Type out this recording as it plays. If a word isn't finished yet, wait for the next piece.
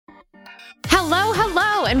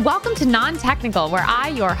Hello, and welcome to Non-Technical, where I,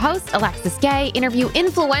 your host, Alexis Gay, interview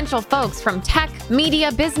influential folks from tech,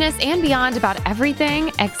 media, business, and beyond about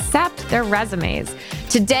everything except their resumes.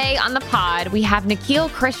 Today on the pod, we have Nikhil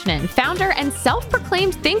Krishnan, founder and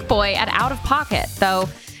self-proclaimed think boy at Out of Pocket, though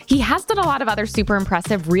he has done a lot of other super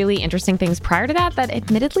impressive, really interesting things prior to that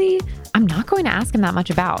admittedly, I'm not going to ask him that much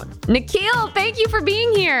about. Nikhil, thank you for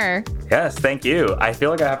being here. Yes, thank you. I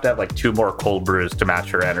feel like I have to have like 2 more cold brews to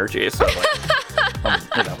match your energy. So I'm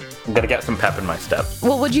going to get some pep in my step.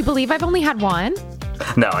 Well, would you believe I've only had one?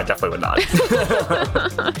 No, I definitely would not.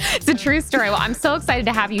 It's a true story. Well, I'm so excited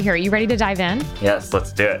to have you here. Are you ready to dive in? Yes,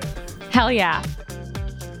 let's do it. Hell yeah.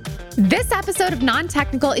 This episode of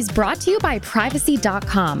Non-Technical is brought to you by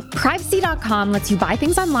Privacy.com. Privacy.com lets you buy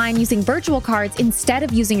things online using virtual cards instead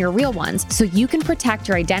of using your real ones, so you can protect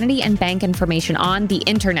your identity and bank information on the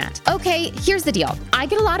internet. Okay, here's the deal. I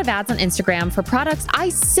get a lot of ads on Instagram for products I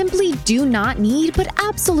simply do not need, but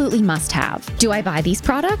absolutely must have. Do I buy these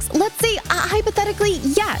products? Let's say, hypothetically,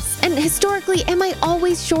 yes. And historically, am I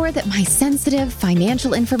always sure that my sensitive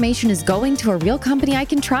financial information is going to a real company I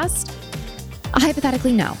can trust?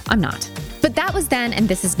 Hypothetically, no, I'm not. But that was then and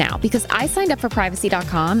this is now, because I signed up for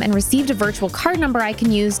Privacy.com and received a virtual card number I can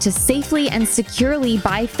use to safely and securely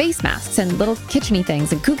buy face masks and little kitchen-y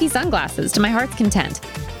things and kooky sunglasses to my heart's content.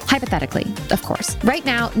 Hypothetically, of course. Right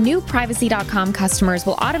now, new Privacy.com customers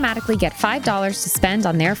will automatically get $5 to spend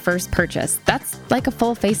on their first purchase. That's like a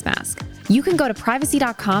full face mask. You can go to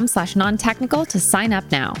Privacy.com/non-technical to sign up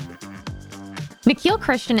now. Nikhil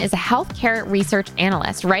Krishnan is a healthcare research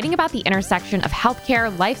analyst writing about the intersection of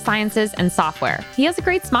healthcare, life sciences, and software. He has a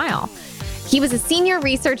great smile. He was a senior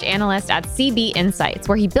research analyst at CB Insights,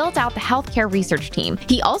 where he built out the healthcare research team.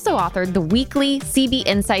 He also authored the weekly CB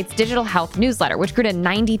Insights digital health newsletter, which grew to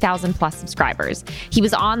 90,000 plus subscribers. He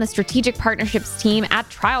was on the strategic partnerships team at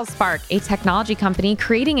TrialSpark, a technology company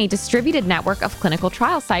creating a distributed network of clinical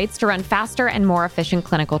trial sites to run faster and more efficient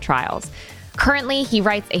clinical trials. Currently, he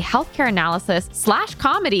writes a healthcare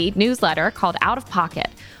analysis/comedy newsletter called Out of Pocket,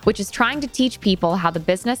 which is trying to teach people how the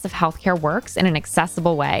business of healthcare works in an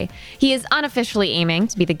accessible way. He is unofficially aiming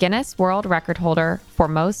to be the Guinness World Record holder for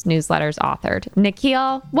most newsletters authored.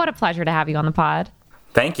 Nikhil, what a pleasure to have you on the pod.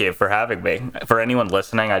 Thank you for having me. For anyone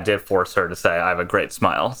listening, I did force her to say I have a great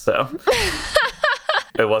smile, so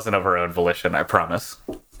it wasn't of her own volition, I promise.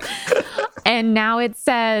 And now it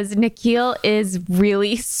says Nikhil is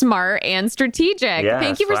really smart and strategic. Yes,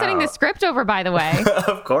 thank you for sending the script over, by the way.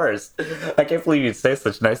 Of course. I can't believe you'd say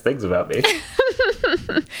such nice things about me.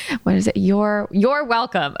 What is it? You're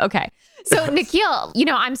welcome. Okay. So Nikhil,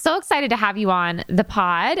 I'm so excited to have you on the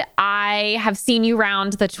pod. I have seen you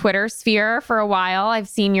round the Twitter sphere for a while. I've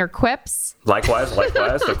seen your quips. Likewise,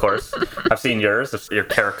 of course. I've seen yours, your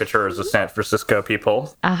caricatures of San Francisco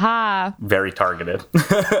people. Aha. Very targeted.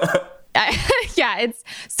 Yeah, it's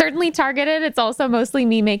certainly targeted. It's also mostly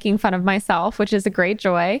me making fun of myself, which is a great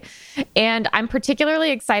joy. And I'm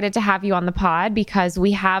particularly excited to have you on the pod because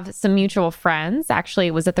we have some mutual friends. Actually,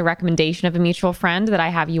 it was at the recommendation of a mutual friend that I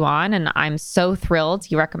have you on, and I'm so thrilled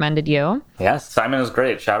he recommended you. Yes, Simon is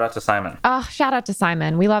great. Shout out to Simon. Oh, shout out to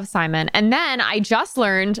Simon. We love Simon. And then I just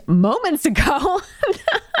learned moments ago that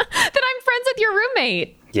I'm friends with your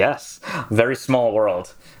roommate. Yes, very small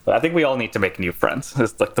world. But I think we all need to make new friends.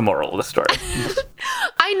 It's like the moral of the story.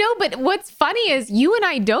 I know, but what's funny is you and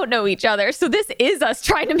I don't know each other. So this is us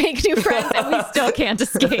trying to make new friends and we still can't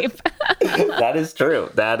escape. That is true.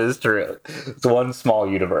 It's one small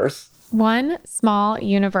universe. One small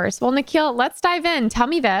universe. Well, Nikhil, let's dive in. Tell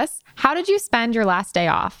me this. How did you spend your last day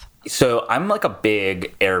off? So I'm like a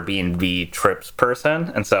big Airbnb trips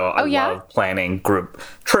person. And so I love planning group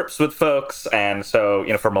trips with folks. And so,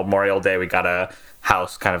 for Memorial Day, we got a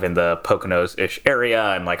house kind of in the Poconos-ish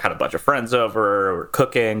area and like had a bunch of friends over. We're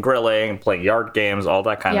cooking, grilling, playing yard games, all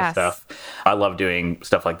that kind of stuff. I love doing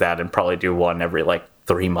stuff like that and probably do one every like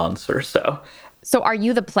 3 months or so. So are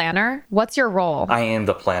you the planner? What's your role? I am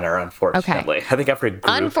the planner, unfortunately. Okay. I think every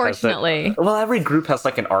group every group has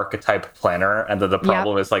like an archetype planner. And then the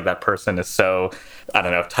problem is like that person is so, I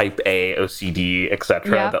don't know, type A, OCD,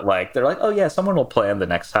 etc. that like, they're like, oh yeah, someone will plan the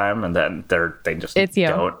next time. And then they just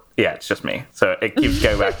don't. Yeah, it's just me. So it keeps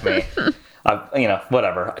going back to me.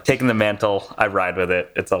 Whatever. Taking the mantle, I ride with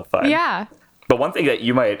it. It's all fine. Yeah. But one thing that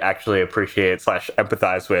you might actually appreciate /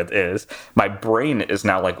 empathize with is my brain is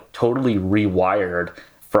now like totally rewired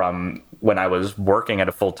from when I was working at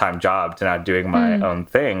a full-time job to now doing my own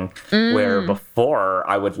thing, where before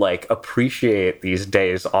I would like appreciate these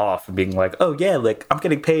days off and being like, oh yeah, like I'm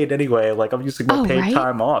getting paid anyway, like I'm using my paid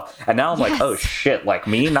time off. And now I'm like, oh shit, like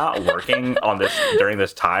me not working on this during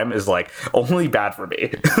this time is like only bad for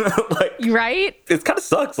me. Like, right? It kind of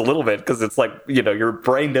sucks a little bit because it's like, you know, your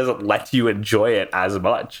brain doesn't let you enjoy it as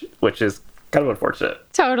much, which is kind of unfortunate.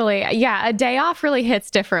 Totally. Yeah. A day off really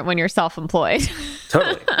hits different when you're self-employed.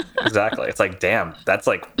 Totally. Exactly. It's like, damn, that's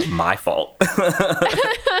like my fault.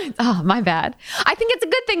 Oh, my bad. I think it's a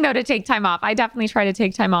good thing though to take time off. I definitely try to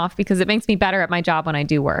take time off because it makes me better at my job when I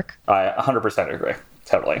do work. I 100% agree.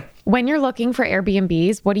 Totally. When you're looking for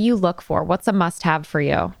Airbnbs, what do you look for? What's a must-have for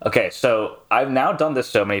you? Okay, so I've now done this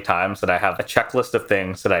so many times that I have a checklist of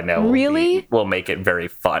things that I know will make it very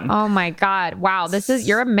fun. Oh my God. Wow.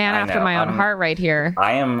 You're a man after my own heart right here.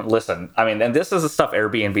 Listen, I mean, and this is the stuff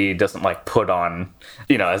Airbnb doesn't like put on,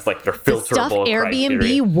 you know, as like their filterable the stuff Airbnb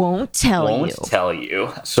criteria. Won't tell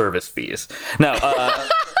you. Service fees. No,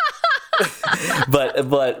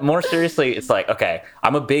 but more seriously, it's like, okay,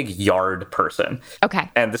 I'm a big yard person. Okay.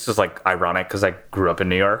 And this is like ironic because I grew up in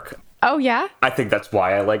New York. Oh, yeah? I think that's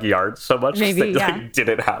why I like yards so much. Maybe, they like,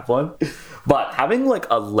 didn't have one. But having like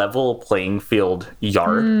a level playing field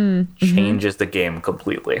yard changes the game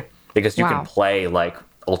completely. Because you can play like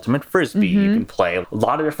ultimate frisbee. You can play a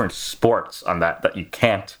lot of different sports on that you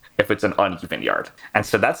can't if it's an uneven yard. And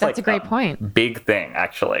so that's like a great point. Big thing,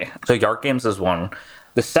 actually. So yard games is one.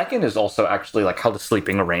 The second is also actually like how the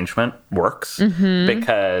sleeping arrangement works,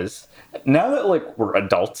 because now that like we're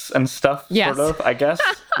adults and stuff, sort of, I guess,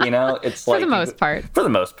 you know, it's like for the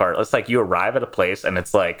most part, it's like you arrive at a place and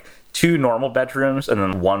it's like 2 normal bedrooms and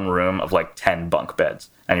then 1 room of like 10 bunk beds.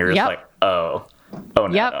 And you're just like, oh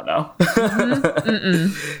no.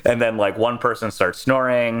 And then like one person starts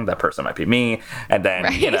snoring, that person might be me, and then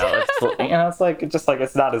it's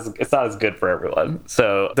not as good for everyone.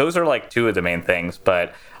 So those are like 2 of the main things.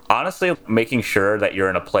 But honestly, making sure that you're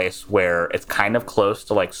in a place where it's kind of close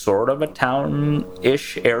to like sort of a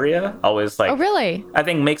town-ish area always like, oh really? I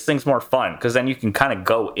think makes things more fun, because then you can kind of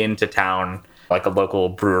go into town, like a local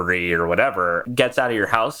brewery or whatever, gets out of your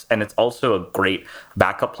house. And it's also a great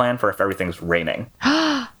backup plan for if everything's raining.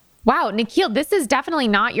 Wow, Nikhil, this is definitely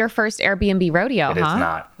not your first Airbnb rodeo, It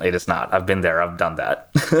is not. I've been there. I've done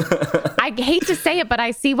that. I hate to say it, but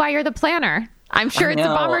I see why you're the planner. I'm sure it's a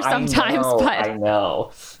bummer sometimes, but I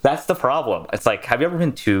know. That's the problem. It's like, have you ever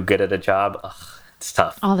been too good at a job? Ugh. It's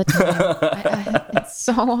tough. All the time. It's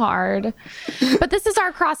so hard. But this is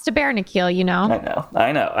our cross to bear, Nikhil, you know?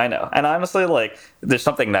 I know. And honestly, like, there's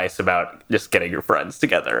something nice about just getting your friends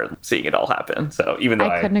together and seeing it all happen. So even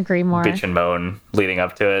though I couldn't agree more, bitch and moan leading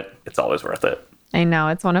up to it, it's always worth it. I know.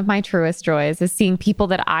 It's one of my truest joys is seeing people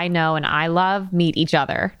that I know and I love meet each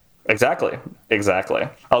other. Exactly.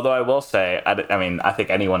 Although I will say, I mean, I think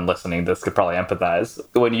anyone listening to this could probably empathize.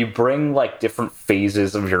 When you bring like different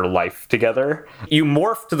phases of your life together, you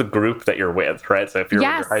morph to the group that you're with, right? So if you're with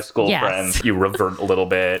your high school friends, you revert a little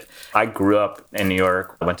bit. I grew up in New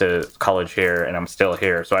York, I went to college here, and I'm still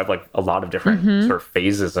here. So I have like a lot of different sort of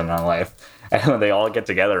phases in my life. And when they all get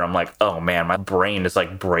together, I'm like, oh man, my brain is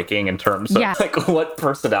like breaking in terms of like what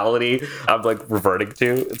personality I'm like reverting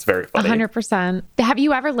to. It's very funny. 100%. Have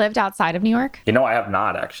you ever lived outside of New York? You know, I have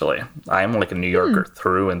not actually. I am like a New Yorker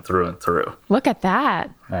through and through and through. Look at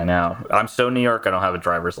that. I know. I'm so New York, I don't have a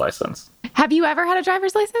driver's license. Have you ever had a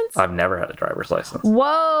driver's license? I've never had a driver's license.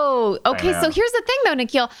 Whoa. Okay, so here's the thing though,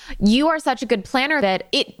 Nikhil. You are such a good planner that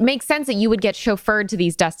it makes sense that you would get chauffeured to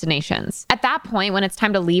these destinations. At that point, when it's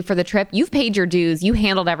time to leave for the trip, you've paid your dues, you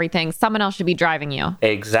handled everything. Someone else should be driving you.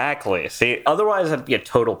 Exactly. See, otherwise I'd be a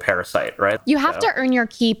total parasite, right? You have to earn your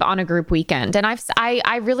keep on a group weekend. And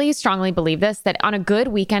I really strongly believe this, that on a good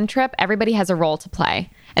weekend trip, everybody has a role to play.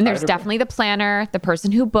 And there's definitely the planner, the person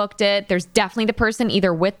who booked it. There's definitely the person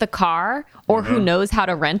either with the car or who knows how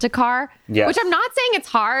to rent a car, which I'm not saying it's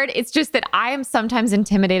hard. It's just that I am sometimes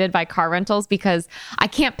intimidated by car rentals because I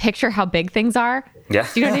can't picture how big things are. Yeah.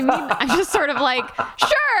 Do you know what I mean? I'm just sort of like,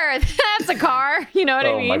 sure, that's a car. You know what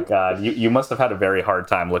I mean? Oh my God. You must have had a very hard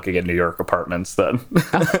time looking at New York apartments then.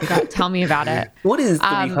 Oh God, tell me about it. What is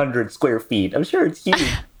 300 square feet? I'm sure it's huge.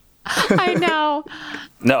 I know.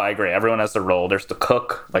 No, I agree. Everyone has their role. There's the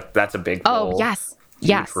cook. Like, that's a big role. Oh, yes.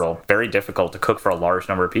 Huge role. Very difficult to cook for a large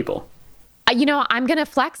number of people. You know, I'm going to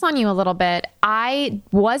flex on you a little bit. I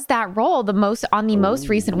was that role on the most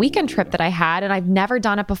recent weekend trip that I had, and I've never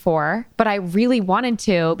done it before, but I really wanted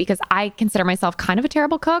to because I consider myself kind of a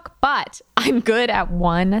terrible cook, but I'm good at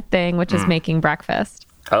one thing, which is making breakfast.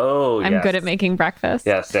 Oh, I'm good at making breakfast.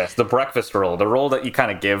 Yes. The breakfast roll. The roll that you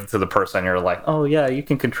kind of give to the person. You're like, oh, yeah, you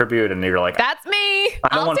can contribute. And you're like, that's me. I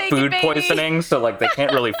don't want food poisoning. So, like, they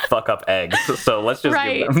can't really fuck up eggs. So let's just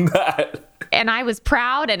give them that. And I was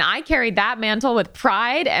proud, and I carried that mantle with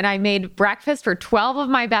pride, and I made breakfast for 12 of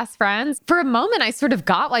my best friends. For a moment, I sort of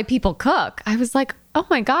got why people cook. I was like, oh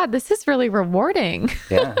my God, this is really rewarding.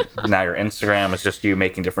 Yeah. Now your Instagram is just you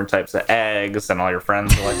making different types of eggs, and all your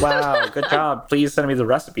friends are like, wow, good job. Please send me the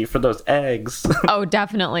recipe for those eggs. Oh,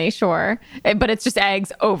 definitely. Sure. But it's just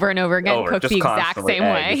eggs over and over again, cooked the exact same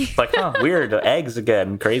way. It's like, weird. Eggs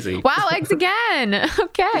again. Crazy. Wow, eggs again.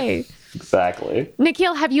 Okay. Exactly.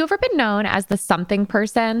 Nikhil, have you ever been known as the something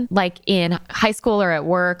person, like in high school or at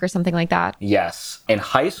work or something like that? Yes. In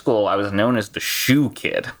high school, I was known as the shoe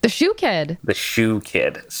kid. The shoe kid? The shoe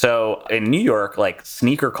kid. So in New York, like,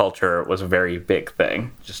 sneaker culture was a very big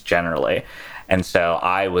thing, just generally. And so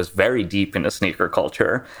I was very deep into sneaker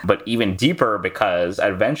culture, but even deeper because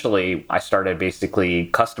eventually I started basically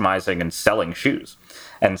customizing and selling shoes.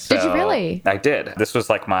 And so did you really? I did. This was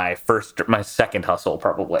like my second hustle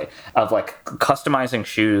probably, of like customizing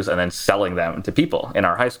shoes and then selling them to people in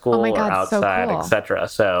our high school or outside, so cool. etc.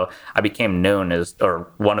 So I became known as,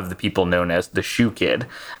 or one of the people known as, the shoe kid.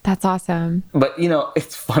 That's awesome. But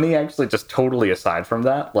it's funny actually, just totally aside from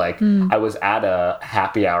that, like I was at a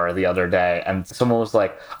happy hour the other day and someone was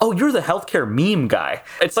like, oh, you're the healthcare meme guy.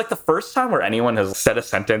 It's like the first time where anyone has said a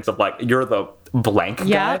sentence of like, you're the blank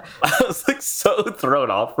guy. I was like so thrown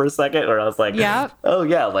off for a second, where I was like, oh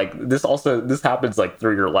yeah, like this happens like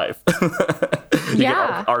through your life.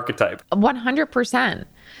 Archetype. 100%.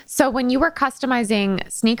 So when you were customizing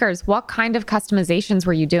sneakers, what kind of customizations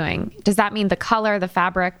were you doing? Does that mean the color, the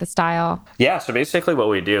fabric, the style? Yeah, so basically what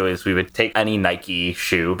we do is we would take any Nike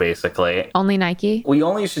shoe, basically. Only Nike? We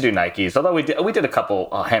only used to do Nikes, although we did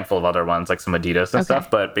a handful of other ones, like some Adidas and stuff,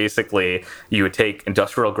 but basically you would take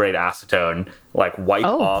industrial grade acetone, like wipe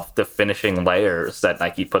off the finishing layers that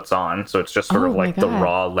Nike puts on. So it's just sort of like the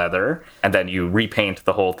raw leather. And then you repaint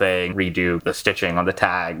the whole thing, redo the stitching on the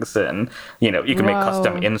tags. And, you can make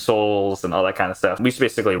custom insoles and all that kind of stuff. We used to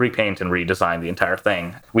basically repaint and redesign the entire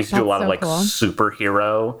thing. We used to do a lot of like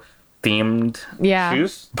superhero themed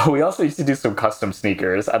shoes. But we also used to do some custom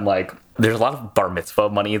sneakers, and like there's a lot of bar mitzvah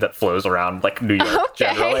money that flows around like New York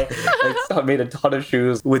generally. So I made a ton of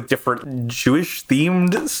shoes with different Jewish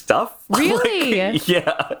themed stuff. Really? Like,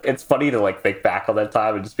 yeah. It's funny to like think back on that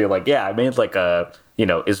time and just be like, yeah, I made like a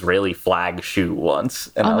Israeli flag shoe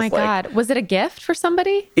once. And oh my God. Was it a gift for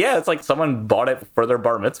somebody? Yeah, it's like someone bought it for their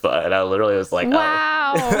bar mitzvah. And I literally was like,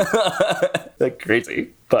 wow. Like crazy.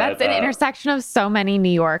 But, that's an intersection of so many New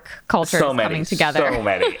York cultures coming together. So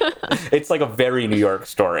many. It's like a very New York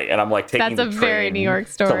story. And I'm like taking the train very New York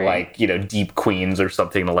story. To like, Deep Queens or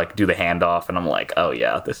something to like do the handoff. And I'm like, oh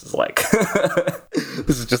yeah, this is like,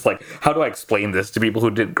 this is just like, how do I explain this to people who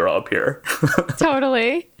didn't grow up here?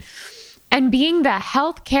 Totally. And being the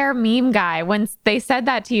healthcare meme guy, when they said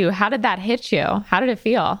that to you, how did that hit you? How did it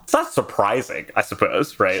feel? It's not surprising, I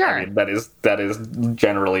suppose, right? Sure. I mean, that is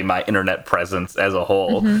generally my internet presence as a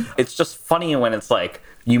whole. Mm-hmm. It's just funny when it's like,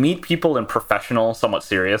 you meet people in professional, somewhat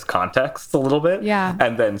serious contexts a little bit. Yeah.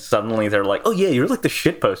 And then suddenly they're like, oh yeah, you're like the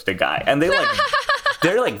shitposting guy. And they like,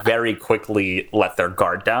 they're like very quickly let their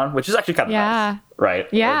guard down, which is actually kind of nice. Right?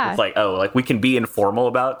 Yeah. It's like, oh, like we can be informal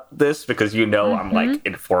about this because I'm like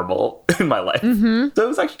informal in my life. Mm-hmm. So it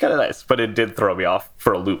was actually kind of nice, but it did throw me off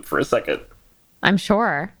for a loop for a second. I'm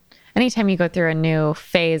sure. Anytime you go through a new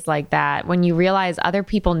phase like that, when you realize other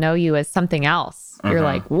people know you as something else, you're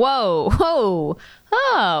like, whoa,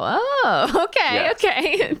 okay.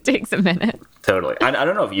 It takes a minute. Totally. I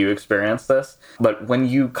don't know if you experience this, but when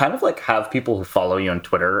you kind of like have people who follow you on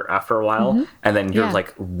Twitter after a while, and then your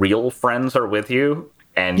like real friends are with you,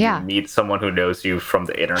 and you meet someone who knows you from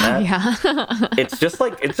the internet, it's just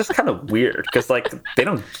kind of weird because like they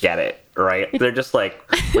don't get it, right? They're just like,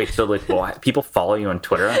 wait, so like, well, people follow you on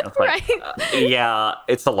Twitter? And it's like, yeah,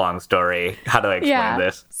 it's a long story. How do I explain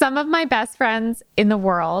this? Some of my best friends in the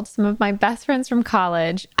world, some of my best friends from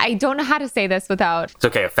college, I don't know how to say this without... It's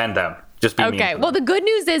okay, offend them. Just be okay. Well, the good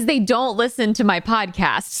news is they don't listen to my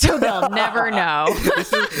podcast, so they'll never know.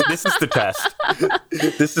 This is the test.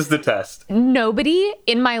 This is the test. Nobody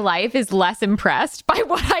in my life is less impressed by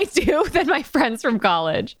what I do than my friends from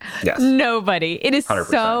college. Yes. Nobody. It is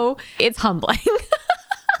 100%. It's humbling.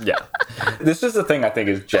 Yeah. This is the thing I think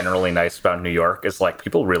is generally nice about New York is like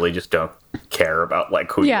people really just don't care about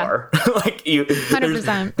like who you are. Like you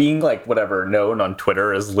 100%. Being like whatever known on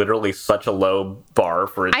Twitter is literally such a low bar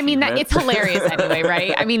for achievement. I mean, that it's hilarious anyway,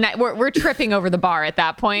 right? I mean, that we're tripping over the bar at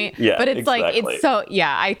that point. Yeah, but it's like, it's so,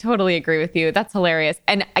 yeah, I totally agree with you. That's hilarious.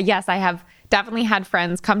 And yes, I have definitely had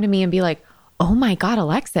friends come to me and be like, oh my God,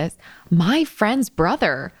 Alexis, my friend's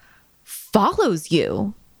brother follows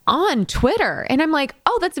you on Twitter. And I'm like,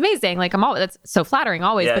 oh, that's amazing. Like that's so flattering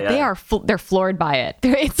always, but they're floored by it.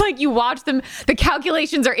 It's like you watch them, the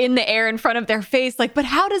calculations are in the air in front of their face. Like, but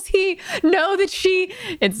how does he know that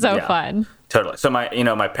it's so fun. Totally. So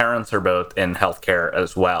my parents are both in healthcare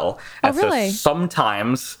as well. And really? So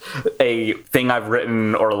sometimes a thing I've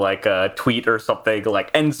written or like a tweet or something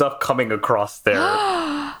like ends up coming across their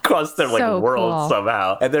like world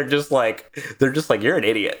somehow. And they're just like, you're an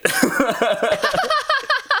idiot.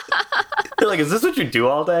 They're like, is this what you do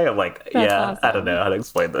all day? I'm like, that's awesome. I don't know how to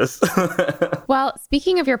explain this. Well,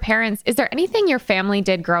 speaking of your parents, is there anything your family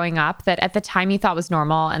did growing up that at the time you thought was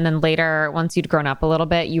normal and then later, once you'd grown up a little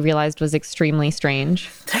bit, you realized was extremely strange?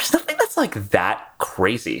 There's nothing that's like that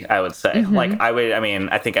crazy, I would say. Mm-hmm. Like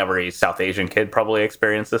I think every South Asian kid probably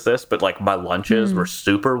experiences this, but like my lunches were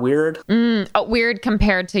super weird. Oh, weird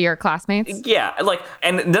compared to your classmates? Yeah, like,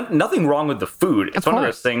 and nothing wrong with the food. It's one of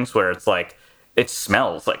those things where it's like, it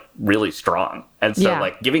smells like really strong. And so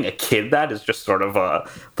like giving a kid that is just sort of a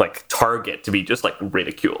like target to be just like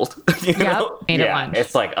ridiculed. You know? Lunch.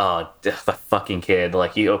 It's like, oh, the fucking kid,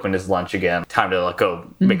 like he opened his lunch again. Time to like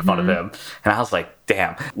go make fun of him. And I was like,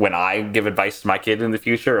 damn, when I give advice to my kid in the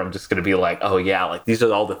future, I'm just going to be like, oh yeah, like these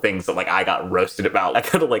are all the things that like I got roasted about. I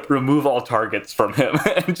gotta like remove all targets from him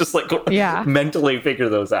and just like mentally figure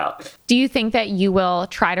those out. Do you think that you will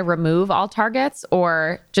try to remove all targets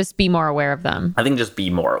or just be more aware of them? I think just be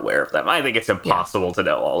more aware of them. I think it's impossible to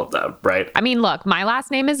know all of them, right? I mean, look, my last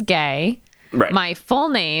name is Gay. Right. My full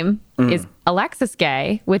name is Alexis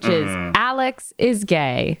Gay, which is Alex is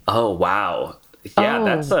Gay. Oh, wow. Yeah,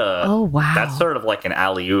 that's that's sort of like an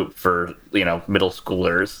alley-oop for, middle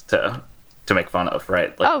schoolers to make fun of,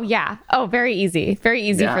 right? Like, oh, yeah. Oh, very easy. Very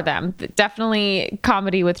easy for them. Definitely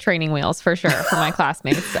comedy with training wheels for sure for my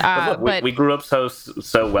classmates. But we grew up so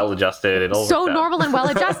well-adjusted. And so normal and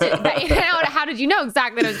well-adjusted. How did you know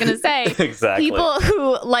exactly what I was going to say? Exactly. People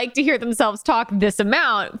who like to hear themselves talk this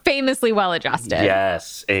amount, famously well-adjusted.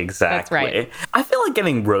 Yes, exactly. That's right. I feel like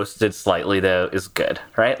getting roasted slightly, though, is good,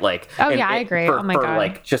 right? Like, I agree. For God.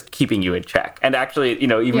 Like, just keeping you in check. And actually,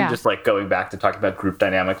 even just like going back to talking about group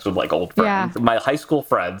dynamics with like old friends. Yeah. My high school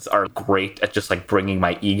friends are great at just like bringing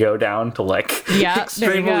my ego down to like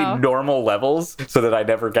extremely normal levels so that I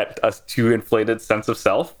never get a too inflated sense of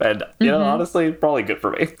self. And, honestly, probably good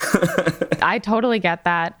for me. I totally get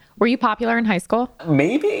that. Were you popular in high school?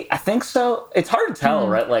 Maybe. I think so. It's hard to tell,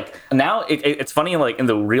 right? Like now it's funny, like in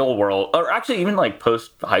the real world, or actually even like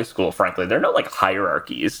post high school, frankly, there are no like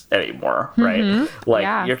hierarchies anymore, right?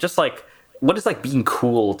 Like you're just like, what does like being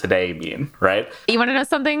cool today mean, right? You want to know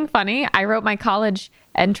something funny? I wrote my college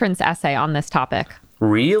entrance essay on this topic.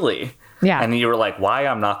 Really? Yeah. And you were like, why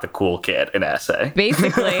I'm not the cool kid, an essay.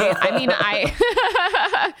 Basically. I mean,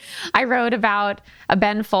 I wrote about a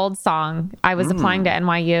Ben Folds song. I was applying to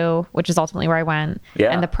NYU, which is ultimately where I went.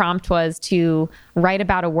 Yeah. And the prompt was to write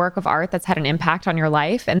about a work of art that's had an impact on your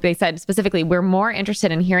life. And they said specifically, we're more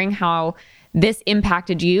interested in hearing how this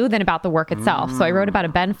impacted you than about the work itself. So I wrote about a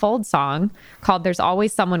Ben Folds song called There's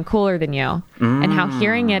Always Someone Cooler Than You, and how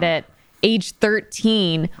hearing it at age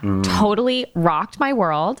 13 totally rocked my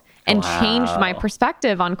world and changed my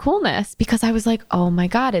perspective on coolness, because I was like, oh my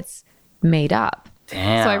God, it's made up.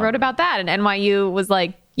 Damn. So I wrote about that, and NYU was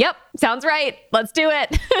like, yep, sounds right. Let's do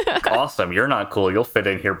it. Awesome. You're not cool. You'll fit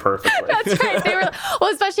in here perfectly. That's right. They were,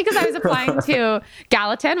 well, especially because I was applying to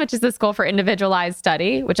Gallatin, which is the school for individualized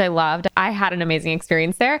study, which I loved. I had an amazing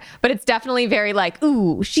experience there, but it's definitely very like,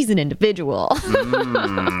 ooh, she's an individual.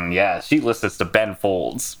 Yeah, she listens to Ben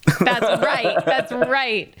Folds. That's right. That's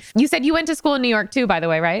right. You said you went to school in New York too, by the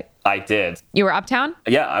way, right? I did. You were uptown?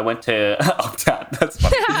 Yeah, I went to uptown. That's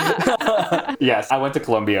funny. Yes, I went to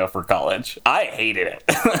Columbia for college. I hated it.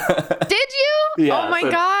 Did you? Yeah, oh my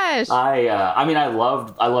gosh. I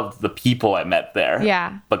loved the people I met there.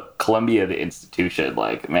 Yeah. But Columbia, the institution,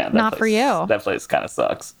 like, man, not for you. That place kind of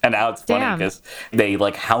sucks. And now it's funny because they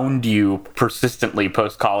like hound you persistently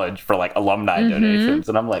post college for like alumni donations,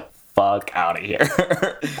 and I'm like, fuck out of here.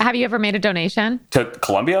 Have you ever made a donation? To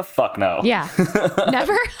Columbia? Fuck no. Yeah.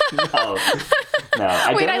 Never? No.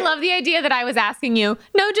 Wait, I love the idea that I was asking you.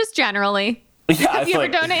 No, just generally. Yeah, have you ever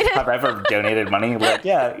donated? Have I ever donated money? Like,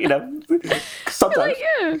 yeah, Sometimes. Like,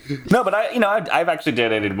 yeah. No, but I've actually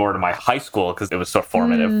donated more to my high school because it was so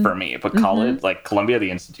formative for me. But college, like Columbia,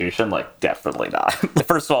 the institution, like definitely not.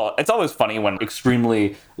 First of all, it's always funny when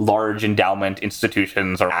extremely large endowment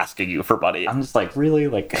institutions are asking you for money. I'm just like, really?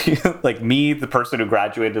 Like, like me, the person who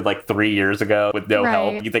graduated like 3 years ago with no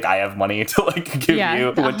help, you think I have money to like give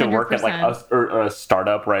you? Who went to work at like a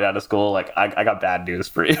startup right out of school? Like, I got bad news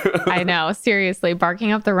for you. I know, seriously,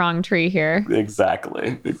 barking up the wrong tree here.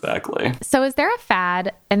 Exactly. So is there a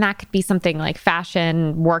fad, and that could be something like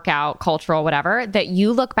fashion, workout, cultural, whatever, that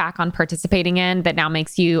you look back on participating in that now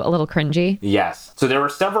makes you a little cringy? Yes. So there were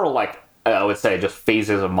several, like, I would say just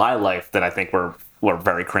phases of my life that I think were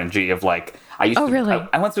very cringy of like, really?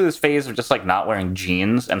 I went through this phase of just like not wearing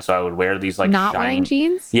jeans. And so I would wear these like wearing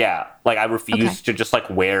jeans? Yeah. Like I refused to just like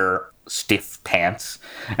wear stiff pants.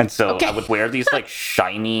 And so I would wear these like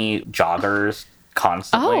shiny joggers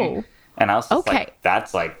constantly. Oh. And I was just like,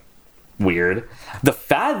 that's like weird. The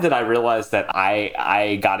fad that I realized that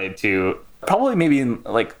I got into probably maybe in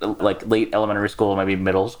like late elementary school, maybe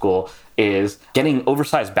middle school, is getting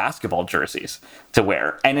oversized basketball jerseys to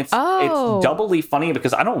wear. And it's doubly funny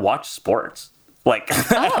because I don't watch sports. Like,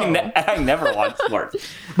 I never watched sports.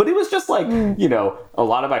 But it was just like, a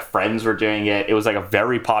lot of my friends were doing it. It was like a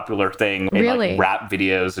very popular thing in like rap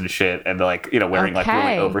videos and shit. And like, wearing like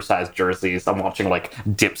really oversized jerseys. I'm watching like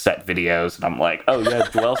Dipset videos and I'm like, oh yeah,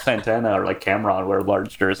 Joel Santana or like Cameron wear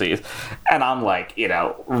large jerseys. And I'm like,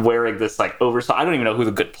 wearing this like oversized, I don't even know who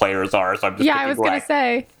the good players are. So I'm just I was going to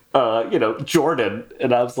say. Jordan.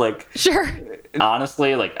 And I was like, sure.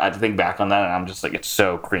 Honestly, like I think back on that and I'm just like, it's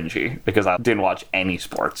so cringy because I didn't watch any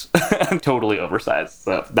sports. I'm totally oversized.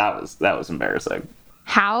 So that was embarrassing.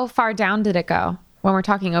 How far down did it go when we're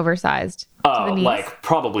talking oversized? To the knees? Like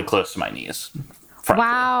probably close to my knees. Frankly.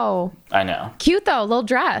 Wow. I know. Cute though, little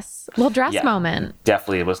dress moment.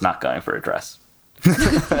 Definitely was not going for a dress.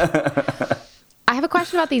 I have a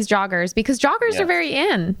question about these joggers because joggers are very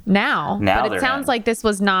in now. But it sounds like this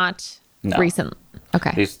was not recent.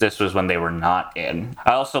 Okay. This was when they were not in.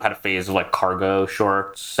 I also had a phase of like cargo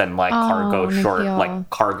shorts and like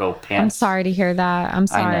cargo pants. I'm sorry to hear that. I'm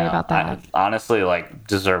sorry about that. I honestly like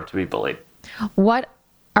deserve to be bullied. What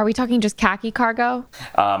are we talking? Just khaki cargo?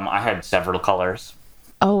 I had several colors.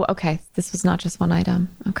 Oh, okay. This was not just one item.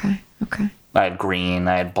 Okay. I had green.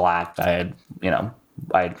 I had black. I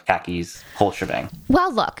had khakis, whole shebang.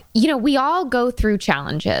 Well, look, we all go through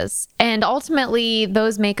challenges and ultimately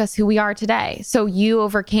those make us who we are today. So you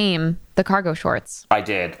overcame the cargo shorts. I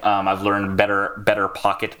did. I've learned better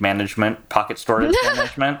pocket storage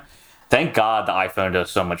management. Thank God the iPhone does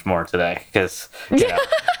so much more today because,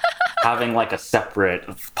 having like a separate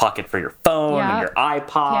pocket for your phone and your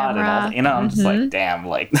iPod camera. And all, I'm just like, damn,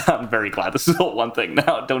 like I'm very glad this is all one thing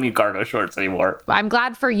now. Don't need cargo shorts anymore. I'm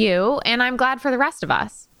glad for you and I'm glad for the rest of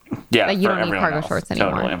us. Yeah, that you don't need cargo shorts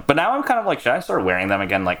anymore. Totally. But now I'm kind of like, should I start wearing them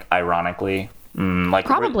again? Like ironically. Like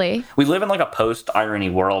probably we live in like a post-irony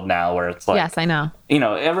world now where it's like, yes, I know,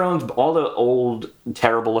 all the old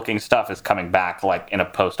terrible looking stuff is coming back like in a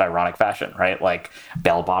post-ironic fashion, right? Like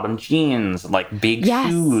bell-bottom jeans, like big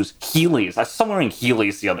shoes, Heelys. I saw someone wearing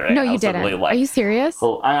Heelys the other day. No, you didn't. Really, like, are you serious?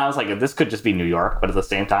 Well, I was like, this could just be New York, but at the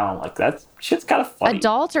same time I'm like, that shit's kind of funny.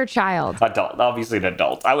 Adult or child? Adult, obviously an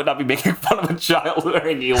adult. I would not be making fun of a child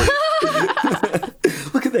wearing Heelys.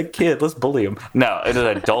 Look at that kid, let's bully him. No, it's an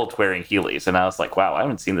adult wearing Heelys, and I was like, wow, I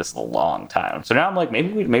haven't seen this in a long time. So now I'm like,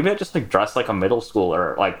 maybe I just like dress like a middle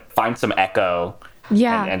schooler, like find some Echo,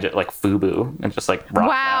 and just, like FUBU, and just like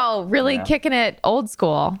rock out, really kicking it old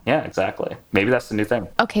school. Yeah, exactly. Maybe that's the new thing.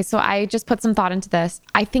 Okay, so I just put some thought into this.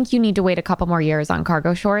 I think you need to wait a couple more years on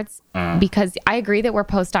cargo shorts because I agree that we're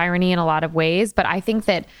post-irony in a lot of ways, but I think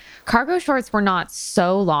that cargo shorts were not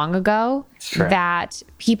so long ago that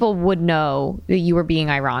people would know that you were being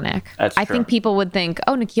ironic. I think people would think,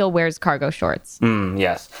 oh, Nikhil wears cargo shorts.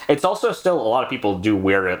 Yes. It's also still, a lot of people do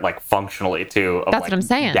wear it like functionally too. That's what I'm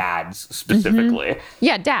saying. Dads specifically.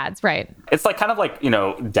 Yeah, dads, right. It's like kind of like,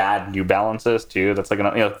 dad New Balances too. That's like,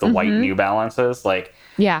 the white New Balances. Like,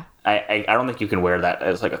 yeah. I don't think you can wear that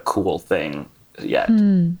as like a cool thing yet.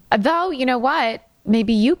 Though, you know what?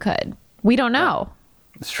 Maybe you could. We don't know.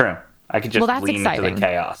 It's true. I could just lean into the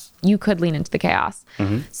chaos. You could lean into the chaos.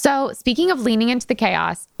 So speaking of leaning into the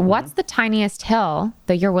chaos, what's the tiniest hill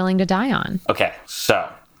that you're willing to die on? Okay,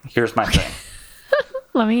 so here's my thing.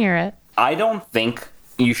 Let me hear it. I don't think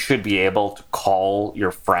you should be able to call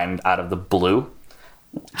your friend out of the blue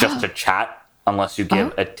just to chat unless you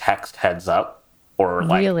give a text heads up or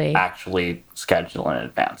like actually schedule in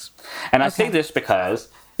advance. And I say this because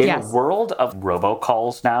In a world of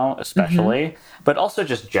robocalls now, especially, but also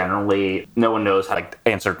just generally, no one knows how to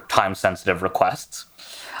answer time-sensitive requests.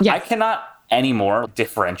 Yes. I cannot anymore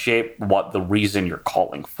differentiate what the reason you're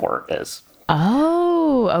calling for is.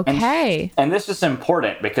 Oh, okay. And this is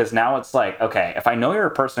important because now it's like, okay, if I know you're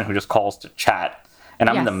a person who just calls to chat and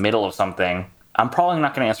I'm in the middle of something, I'm probably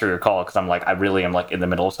not going to answer your call because I'm like, I really am like in the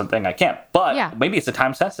middle of something. I can't. But maybe it's a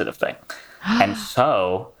time-sensitive thing. And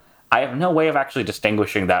so I have no way of actually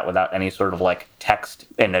distinguishing that without any sort of like text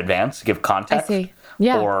in advance to give context. I see.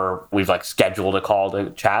 Yeah. Or we've like scheduled a call to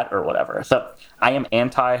chat or whatever. So I am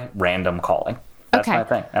anti-random calling. That's my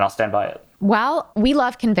thing. And I'll stand by it. Well, we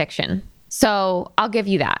love conviction. So I'll give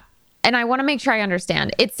you that. And I want to make sure I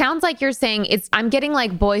understand. It sounds like you're saying I'm getting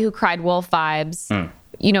like Boy Who Cried Wolf vibes.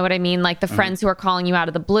 You know what I mean? Like the friends who are calling you out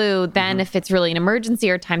of the blue. Then if it's really an emergency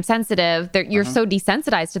or time sensitive, you're so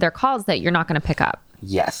desensitized to their calls that you're not going to pick up.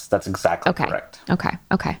 Yes, that's exactly correct.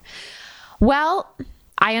 Okay. Well,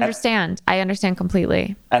 I understand. I understand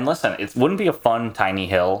completely. And listen, it wouldn't be a fun tiny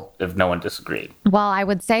hill if no one disagreed. Well, I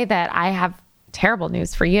would say that I have terrible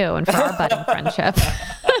news for you and for our budding friendship.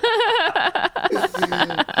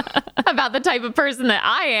 About the type of person that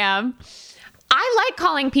I am. I like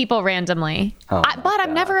calling people randomly, but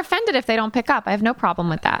I'm never offended if they don't pick up. I have no problem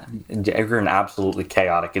with that. You're an absolutely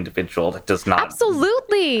chaotic individual that does not...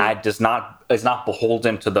 Absolutely. Is not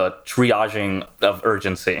beholden to the triaging of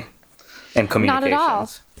urgency and communications. Not at all.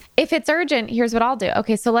 If it's urgent, here's what I'll do.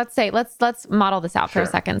 Okay, so let's model this out for a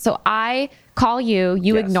second. So I call you,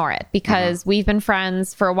 ignore it because we've been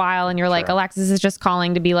friends for a while and you're like, Alexis is just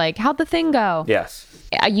calling to be like, how'd the thing go? Yes.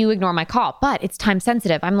 You ignore my call, but it's time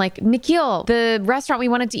sensitive. I'm like, Nikhil, the restaurant we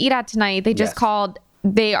wanted to eat at tonight, they just called,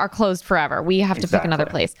 they are closed forever. We have to pick another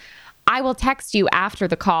place. I will text you after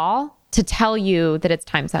the call to tell you that it's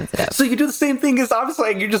time sensitive. So you do the same thing as I'm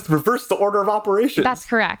saying, you just reverse the order of operations. That's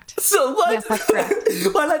correct. So what? Yes, that's correct.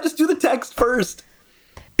 Why not just do the text first?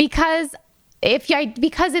 Because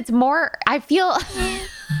it's more, I feel...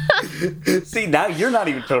 See, now you're not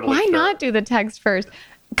even totally Why not do the text first?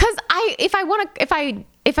 Because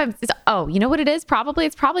you know what it is? It's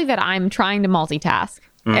probably that I'm trying to multitask.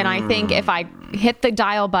 And I think if I hit the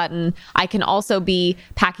dial button, I can also be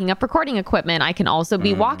packing up recording equipment. I can also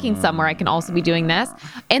be walking somewhere. I can also be doing this.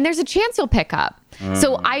 And there's a chance you'll pick up.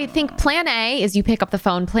 So I think plan A is you pick up the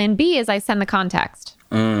phone. Plan B is I send the context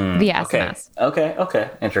via SMS. Okay.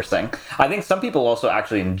 Interesting. I think some people also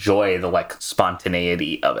actually enjoy the like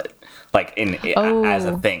spontaneity of it. Like as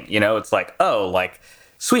a thing, you know, it's like,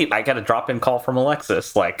 sweet, I got a drop-in call from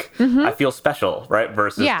Alexis. Like, I feel special, right?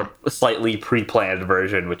 Versus the slightly pre-planned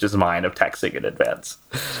version, which is mine of texting in advance.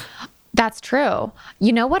 That's true.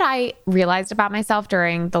 You know what I realized about myself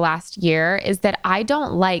during the last year is that I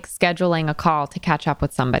don't like scheduling a call to catch up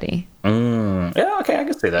with somebody. Yeah, okay, I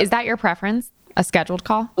can see that. Is that your preference? A scheduled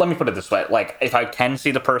call? Let me put it this way. Like, if I can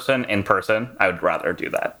see the person in person, I would rather do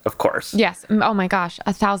that, of course. Yes. Oh my gosh.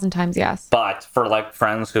 1,000 times yes. But for like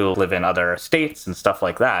friends who live in other states and stuff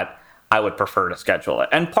like that, I would prefer to schedule it.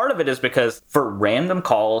 And part of it is because for random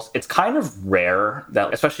calls, it's kind of rare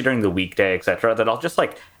that, especially during the weekday, etc., that I'll just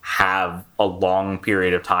like have a long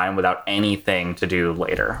period of time without anything to do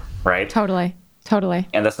later, right? Totally.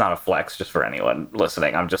 And that's not a flex just for anyone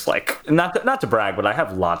listening. I'm just like, not to brag, but I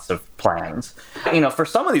have lots of plans. You know, for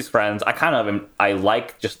some of these friends, I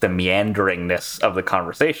like just the meanderingness of the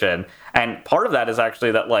conversation. And part of that is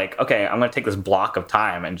actually that like, okay, I'm going to take this block of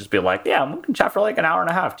time and just be like, yeah, I'm going to chat for like an hour and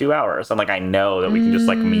a half, 2 hours. And like, I know that we can just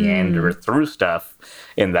like meander through stuff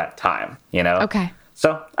in that time, you know? Okay.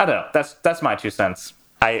 So I don't know. That's my 2 cents.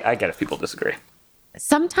 I get if people disagree.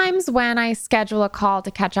 Sometimes when I schedule a call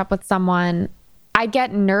to catch up with someone, I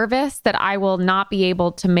get nervous that I will not be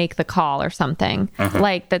able to make the call or something.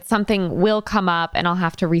 Like that something will come up and I'll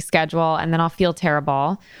have to reschedule and then I'll feel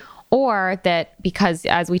terrible. Or that because,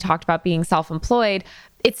 as we talked about being self-employed,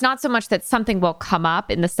 it's not so much that something will come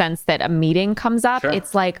up in the sense that a meeting comes up. Sure.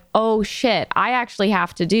 It's like, oh shit, I actually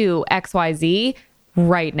have to do XYZ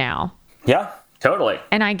right now. Yeah. Totally.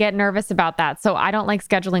 And I get nervous about that. So I don't like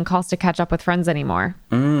scheduling calls to catch up with friends anymore.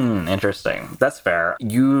 Interesting. That's fair.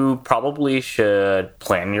 You probably should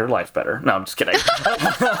plan your life better. No, I'm just kidding.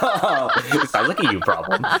 It sounds like a you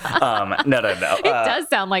problem. No. It does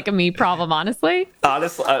sound like a me problem, honestly.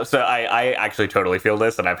 So I actually totally feel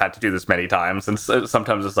this, and I've had to do this many times. And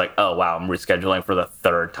sometimes it's like, oh, wow, I'm rescheduling for the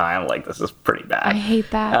 3rd time. Like, this is pretty bad. I hate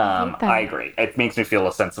that. I agree. It makes me feel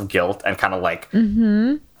a sense of guilt and kind of like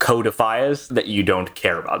codifies that you don't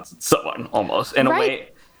care about someone almost in a way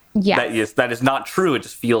that is not true. It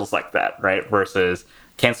just feels like that, right? Versus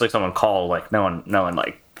canceling someone call, like no one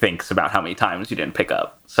like thinks about how many times you didn't pick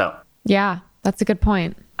up. So yeah, that's a good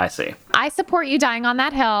point. I see. I support you dying on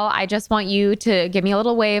that hill. I just want you to give me a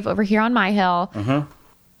little wave over here on my hill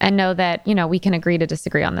and know that, we can agree to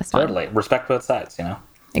disagree on this one. Totally. Respect both sides,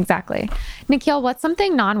 Exactly. Nikhil, what's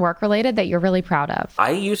something non-work related that you're really proud of?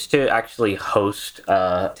 I used to actually host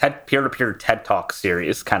a peer-to-peer TED Talk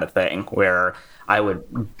series kind of thing where I would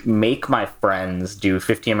make my friends do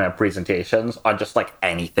 15-minute presentations on just like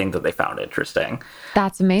anything that they found interesting.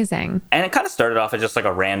 That's amazing. And it kind of started off as just like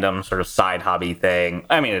a random sort of side hobby thing.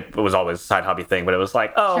 I mean, it was always a side hobby thing, but it was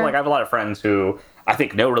like, I have a lot of friends who I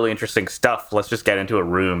think know really interesting stuff. Let's just get into a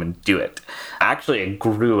room and do it. Actually, it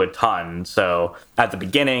grew a ton. So at the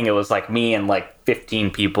beginning, it was like me and like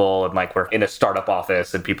 15 people, and like we're in a startup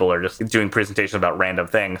office and people are just doing presentations about random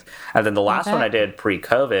things. And then the last one I did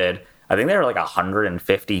pre-COVID, I think there were like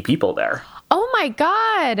 150 people there. Oh my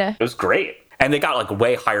God. It was great. And they got like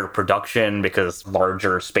way higher production because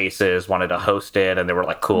larger spaces wanted to host it and they were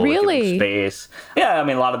like cool. Really? Space. Yeah, I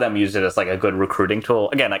mean, a lot of them used it as like a good recruiting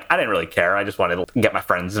tool. Again, like I didn't really care. I just wanted to get my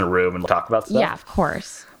friends in a room and talk about stuff. Yeah, of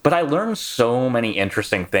course. But I learned so many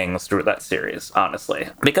interesting things through that series, honestly,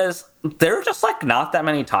 because there are just like not that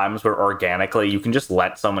many times where organically you can just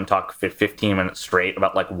let someone talk 15 minutes straight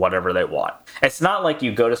about like whatever they want. It's not like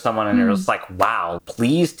you go to someone and you're just like, wow,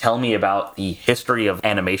 please tell me about the history of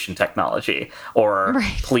animation technology, or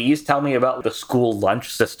please tell me about the school lunch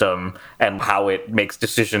system and how it makes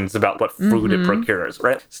decisions about what food it procures,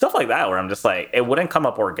 right? Stuff like that where I'm just like, it wouldn't come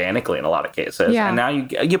up organically in a lot of cases. Yeah. And now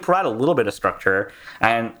you provide a little bit of structure,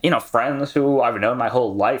 and friends who I've known my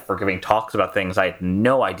whole life are giving talks about things I had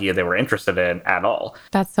no idea they were interested in at all.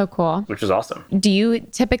 That's so cool. Which is awesome. Do you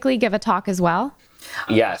typically give a talk as well?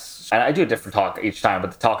 Yes. And I do a different talk each time,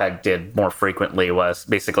 but the talk I did more frequently was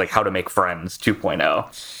basically how to make friends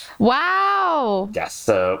 2.0. Wow. Yes.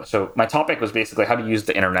 So my topic was basically how to use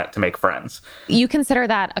the internet to make friends. You consider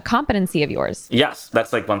that a competency of yours? Yes.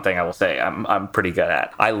 That's like one thing I will say I'm pretty good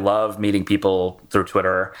at. I love meeting people through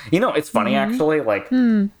Twitter. It's funny actually, like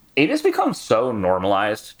it has become so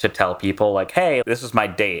normalized to tell people like, hey, this is my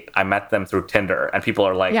date. I met them through Tinder. And people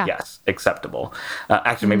are like, yes, acceptable.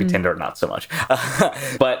 Actually, maybe Tinder, not so much.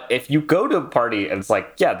 But if you go to a party and it's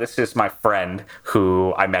like, yeah, this is my friend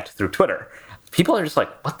who I met through Twitter, people are just like,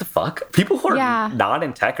 what the fuck? People who are not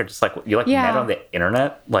in tech are just like, you met on the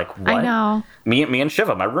internet? Like, what? I know. Me and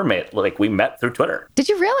Shiva, my roommate, like we met through Twitter. Did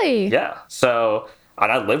you really? Yeah. So...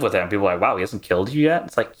 And I live with him. People are like, wow, he hasn't killed you yet?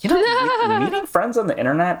 It's like, meeting friends on the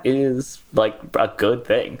internet is like a good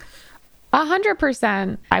thing.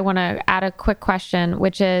 100%. I want to add a quick question,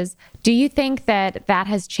 which is, do you think that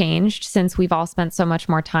has changed since we've all spent so much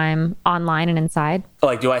more time online and inside?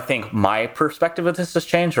 Like, do I think my perspective of this has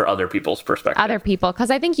changed or other people's perspective? Other people. Because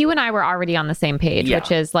I think you and I were already on the same page,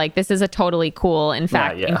 which is like, this is a totally cool, in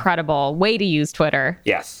fact, incredible way to use Twitter.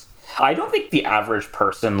 Yes. I don't think the average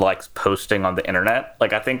person likes posting on the internet.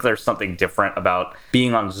 Like, I think there's something different about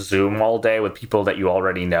being on Zoom all day with people that you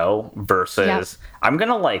already know versus I'm going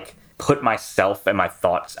to like put myself and my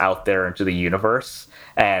thoughts out there into the universe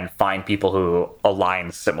and find people who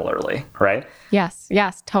align similarly, right? Yes,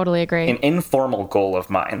 totally agree. An informal goal of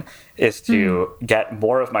mine is to get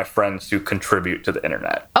more of my friends to contribute to the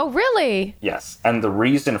internet. Oh, really? Yes. And the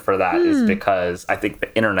reason for that is because I think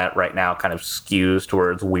the internet right now kind of skews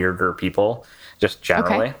towards weirder people, just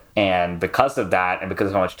generally. Okay. And because of that, and because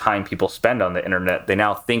of how much time people spend on the internet, they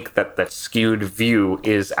now think that that skewed view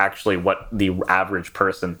is actually what the average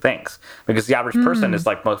person thinks. Because the average person is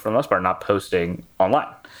like, for the most part, not posting online.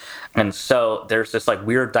 And so there's this like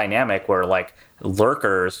weird dynamic where like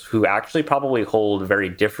lurkers who actually probably hold very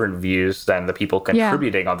different views than the people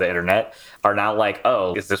contributing on the internet are now like,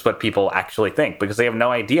 oh, is this what people actually think? Because they have no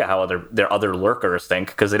idea how their other lurkers think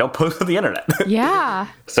because they don't post on the internet. Yeah.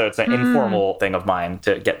 So it's an informal thing of mine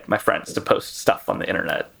to get my friends to post stuff on the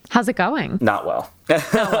internet. How's it going? Not well.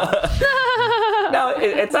 No,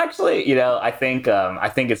 it's actually, I think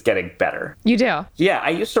it's getting better. You do? Yeah, I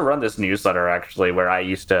used to run this newsletter actually where I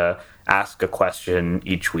used to ask a question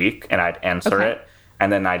each week and I'd answer it.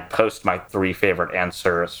 And then I'd post my 3 favorite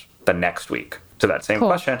answers the next week to that same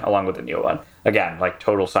question along with a new one. Again, like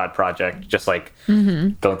total side project, just like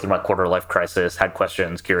going through my quarter life crisis, had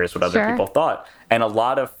questions, curious what other people thought. And a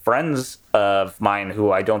lot of friends of mine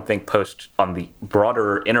who I don't think post on the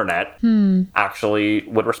broader internet actually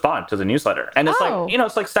would respond to the newsletter. And it's like,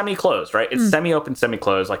 it's like semi-closed, right? It's semi-open,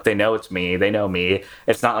 semi-closed. Like they know it's me. They know me.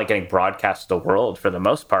 It's not like getting broadcast to the world for the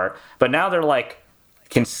most part. But now they're like,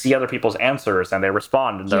 can see other people's answers and they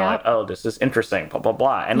respond and they're like, oh, this is interesting, blah, blah,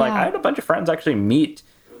 blah. And like I had a bunch of friends actually meet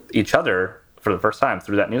each other for the first time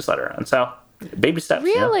through that newsletter. And so baby steps.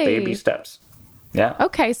 Really? Baby steps. Yeah.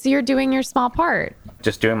 Okay. So you're doing your small part.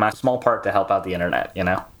 just doing my small part to help out the internet, you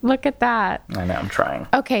know? Look at that. I know, I'm trying.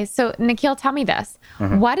 Okay, so Nikhil, tell me this.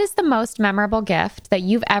 What is the most memorable gift that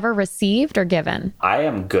you've ever received or given? I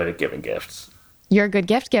am good at giving gifts. You're a good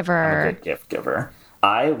gift giver. I'm a good gift giver.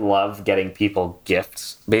 I love getting people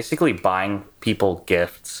gifts, basically buying people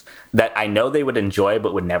gifts that I know they would enjoy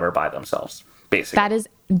but would never buy themselves, basically. That is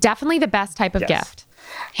definitely the best type of gift.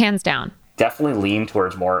 Hands down. Definitely lean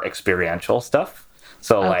towards more experiential stuff.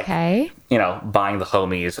 So like, you know, buying the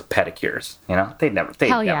homies pedicures, you know, they'd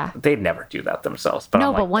never do that themselves. But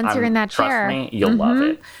no, but once you're in that chair, trust me, you'll love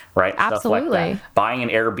it, right? Absolutely. Stuff like that. Buying an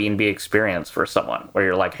Airbnb experience for someone where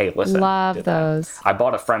you're like, hey, listen, love those. I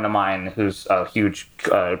bought a friend of mine who's a huge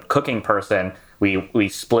cooking person. We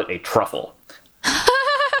split a truffle.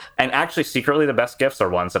 And actually, secretly, the best gifts are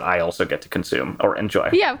ones that I also get to consume or enjoy.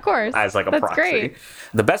 Yeah, of course. As like a proxy. Great.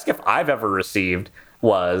 The best gift I've ever received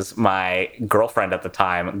was my girlfriend at the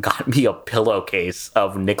time got me a pillowcase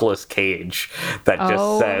of Nicolas Cage that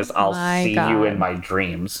just says, I'll see you in my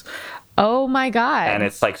dreams. Oh my God. And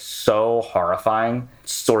it's like so horrifying,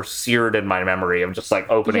 so seared in my memory of just like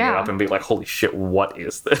opening it up and being like, holy shit, what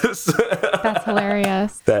is this? That's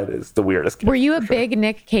hilarious. That is the weirdest gift. Were you a big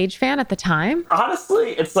Nick Cage fan at the time?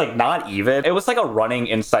 Honestly, it's like not even. It was like a running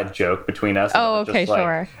inside joke between us. Oh, okay, just, like,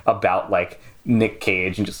 sure. About like Nick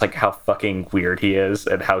Cage and just like how fucking weird he is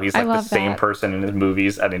and how he's like the same person in his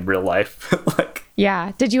movies and in real life. Like,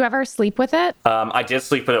 yeah. Did you ever sleep with it? I did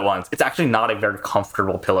sleep with it once. It's actually not a very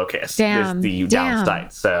comfortable pillowcase. Damn. Is the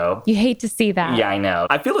downside. So you hate to see that. Yeah, I know.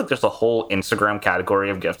 I feel like there's a whole Instagram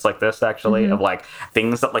category of gifts like this, actually, of like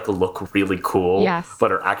things that like look really cool,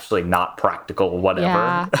 but are actually not practical,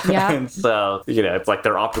 whatever. Yeah. And so, you know, it's like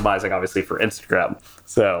they're optimizing obviously for Instagram.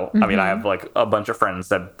 So, I mean, I have like a bunch of friends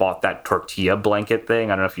that bought that tortilla blanket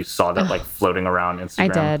thing. I don't know if you saw that like floating around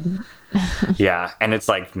Instagram. I did. Yeah. And it's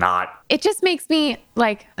like not. It just makes me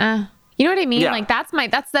like, you know what I mean? Yeah. Like that's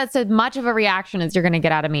as much of a reaction as you're going to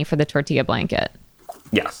get out of me for the tortilla blanket.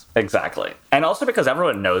 Yes, exactly. And also because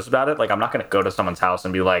everyone knows about it. Like I'm not going to go to someone's house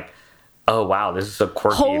and be like, oh, wow, this is so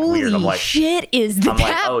quirky and weird. I'm like, shit, is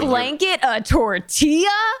that blanket a tortilla?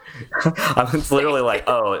 It's literally like,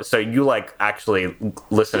 oh, so you like actually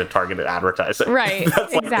listen to targeted advertising. Right,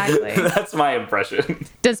 exactly. That's my impression.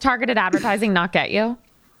 Does targeted advertising not get you?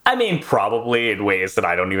 I mean, probably in ways that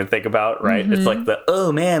I don't even think about, right? It's like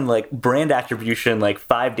oh man, like brand attribution, like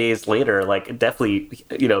 5 days later, like definitely,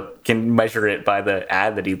 you know, can measure it by the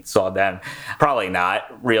ad that he saw then. Probably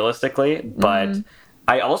not realistically, but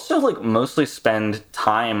I also like mostly spend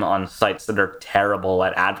time on sites that are terrible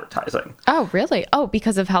at advertising. Oh, really? Oh,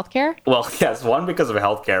 because of healthcare? Well, yes, one, because of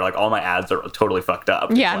healthcare. Like all my ads are totally fucked up.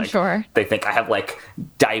 Yeah, like, I'm sure. They think I have like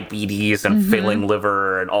diabetes and failing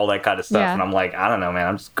liver and all that kind of stuff. Yeah. And I'm like, I don't know, man.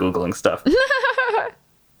 I'm just Googling stuff.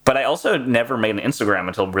 But I also never made an Instagram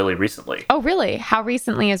until really recently. Oh, really? How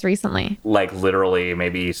recently is recently? Like literally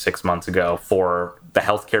maybe 6 months ago for the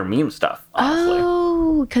healthcare meme stuff, honestly.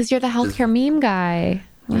 Oh, because you're the healthcare meme guy.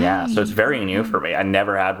 Yeah, so it's very new for me. I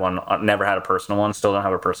never had one, never had a personal one, still don't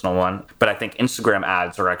have a personal one. But I think Instagram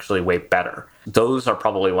ads are actually way better. Those are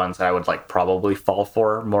probably ones that I would like probably fall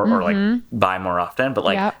for more or like buy more often. But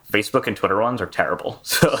like Facebook and Twitter ones are terrible.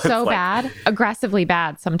 So bad, aggressively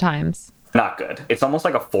bad sometimes. Not good. It's almost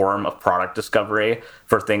like a form of product discovery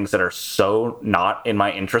for things that are so not in my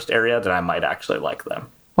interest area that I might actually like them.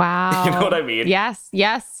 Wow. You know what I mean? Yes,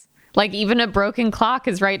 yes. Like even a broken clock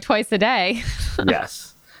is right twice a day.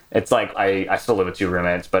 Yes. It's like I still live with 2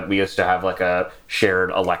 roommates, but we used to have like a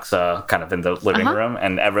shared Alexa kind of in the living room,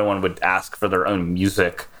 and everyone would ask for their own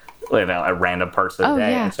music, you know, at random parts of the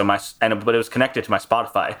day. Yeah. And so but it was connected to my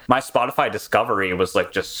Spotify. My Spotify discovery was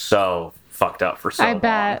like just so fucked up for so long.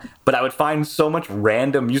 Bet. But I would find so much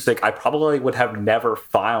random music I probably would have never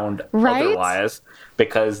found otherwise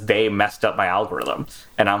because they messed up my algorithm.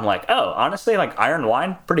 And I'm like, oh, honestly, like Iron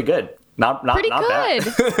Wine, pretty good. Not pretty not good.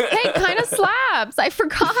 Bad. Hey, kind of slaps. I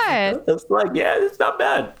forgot. It's like, yeah, it's not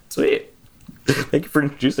bad. Sweet. Thank you for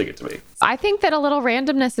introducing it to me. I think that a little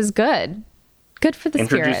randomness is good. Good for the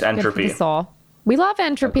Introduce spirit. entropy. Good for the soul. We love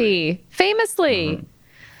entropy. Famously.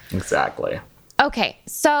 Exactly. Okay,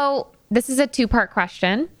 so this is a 2-part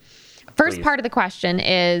question. First part of the question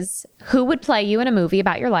is, who would play you in a movie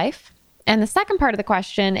about your life? And the second part of the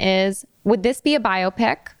question is, would this be a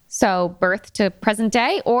biopic? So birth to present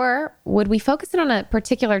day, or would we focus in on a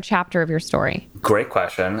particular chapter of your story? Great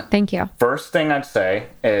question. Thank you. First thing I'd say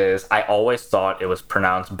is I always thought it was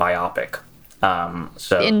pronounced biopic.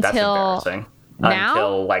 So that's embarrassing.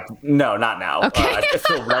 until no, not now. Okay.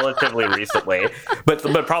 Still relatively recently, but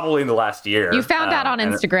probably in the last year. You found out on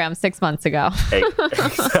Instagram 6 months ago.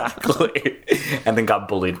 Exactly. And then got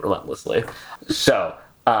bullied relentlessly. So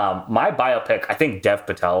my biopic, I think Dev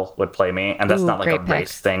Patel would play me, and that's not like a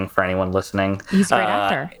race thing for anyone listening. He's a great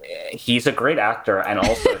actor. He's a great actor, and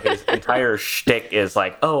also his entire shtick is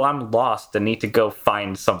like, oh, I'm lost and need to go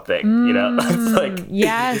find something, It's like,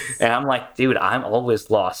 yes. And I'm like, dude, I'm always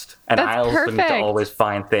lost, and I also need to always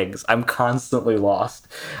find things. I'm constantly lost.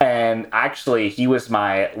 And actually,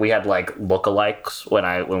 we had like lookalikes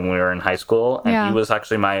when we were in high school, and he was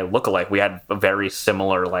actually my lookalike. We had a very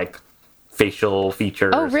similar facial feature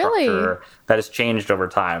structure that has changed over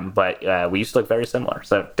time, but we used to look very similar.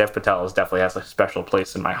 So Dev Patel definitely has a special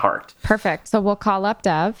place in my heart. Perfect. So we'll call up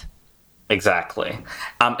Dev. Exactly.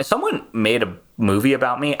 If someone made a movie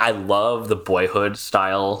about me, I love the Boyhood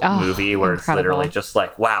style movie where it's literally just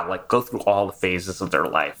like, wow, go through all the phases of their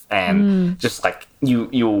life, and just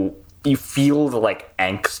you feel the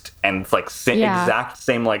angst and exact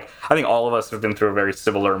same, I think all of us have been through a very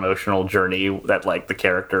similar emotional journey that the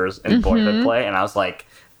characters in Boyhood play, and I was like,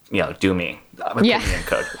 do me. Put me in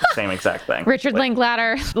code. Same exact thing. Richard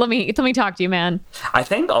Linklater, let me talk to you, man. I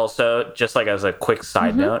think also, just as a quick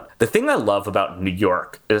side note, the thing I love about New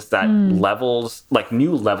York is that levels,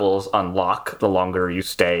 new levels unlock the longer you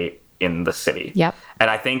stay in the city. Yep. And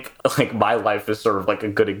I think my life is sort of a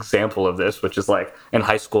good example of this, which is in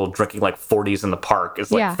high school, drinking 40s in the park is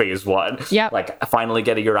phase one. Yep. Finally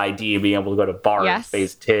getting your ID and being able to go to bars,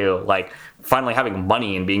 phase two. Finally having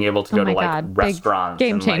money and being able to go to restaurants.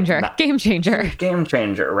 Game changer. Game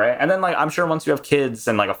changer, right? And then I'm sure once you have kids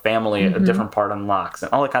and a family, a different part unlocks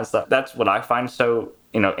and all that kind of stuff. That's what I find so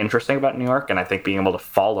interesting about New York. And I think being able to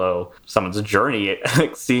follow someone's journey,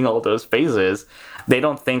 seeing all those phases, they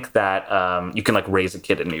don't think that you can raise a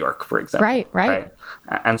kid in New York, for example. Right.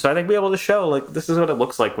 And so I think be able to show this is what it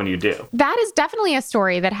looks like when you do. That is definitely a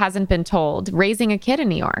story that hasn't been told, raising a kid in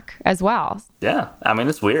New York as well. Yeah. I mean,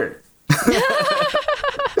 it's weird.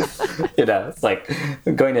 It's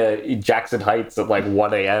going to Jackson Heights at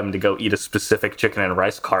 1 a.m. to go eat a specific chicken and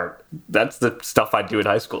rice cart. That's the stuff I do in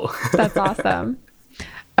high school. That's awesome.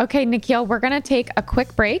 Okay, Nikhil, we're going to take a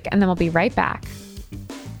quick break and then we'll be right back.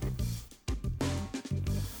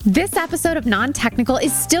 This episode of Non-Technical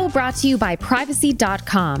is still brought to you by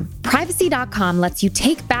Privacy.com. Privacy.com lets you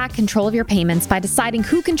take back control of your payments by deciding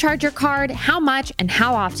who can charge your card, how much, and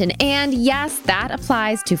how often. And yes, that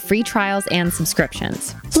applies to free trials and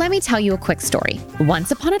subscriptions. Let me tell you a quick story. Once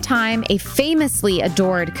upon a time, a famously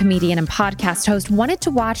adored comedian and podcast host wanted to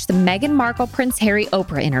watch the Meghan Markle Prince Harry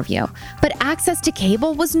Oprah interview, but access to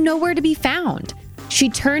cable was nowhere to be found. She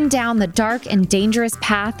turned down the dark and dangerous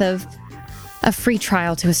path of a free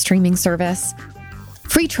trial to a streaming service.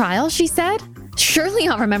 Free trial, she said? Surely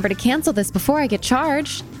I'll remember to cancel this before I get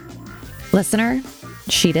charged. Listener,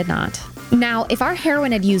 she did not. Now, if our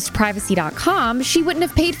heroine had used Privacy.com, she wouldn't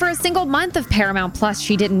have paid for a single month of Paramount Plus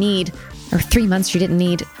she didn't need. Or 3 months she didn't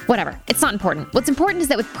need. Whatever. It's not important. What's important is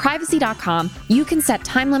that with Privacy.com, you can set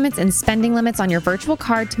time limits and spending limits on your virtual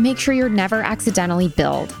card to make sure you're never accidentally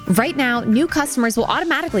billed. Right now, new customers will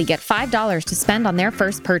automatically get $5 to spend on their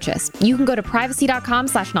first purchase. You can go to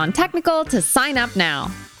Privacy.com/non-technical to sign up now.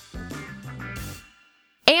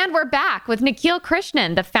 And we're back with Nikhil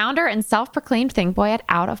Krishnan, the founder and self-proclaimed think boy at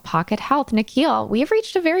Out of Pocket Health. Nikhil, we have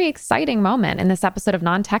reached a very exciting moment in this episode of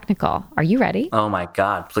Non-Technical. Are you ready? Oh my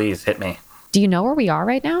God, please hit me. Do you know where we are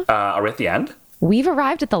right now? Are we at the end? We've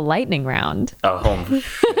arrived at the lightning round. Oh, home.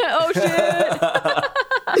 Oh, shit.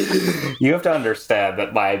 You have to understand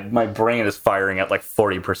that my brain is firing at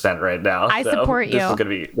 40% right now. I support you.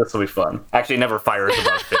 This will be fun. Actually, it never fires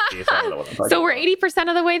above 50. So I don't know what I'm talking about. We're 80%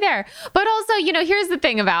 of the way there. But also, here's the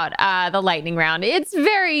thing about the lightning round. It's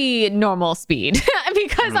very normal speed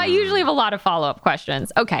because I usually have a lot of follow-up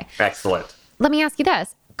questions. Okay. Excellent. Let me ask you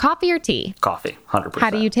this. Coffee or tea? Coffee, 100%. How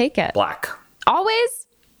do you take it? Black. Always?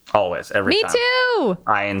 Always, every time. Me too.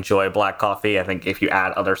 I enjoy black coffee. I think if you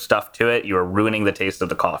add other stuff to it, you are ruining the taste of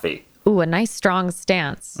the coffee. Ooh, a nice strong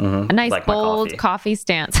stance. Mm-hmm. A nice bold coffee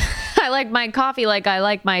stance. I like my coffee like I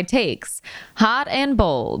like my takes. Hot and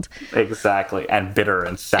bold. Exactly. And bitter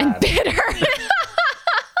and sad. And bitter.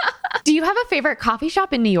 Do you have a favorite coffee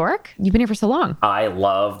shop in New York? You've been here for so long. I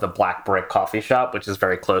love the Black Brick Coffee Shop, which is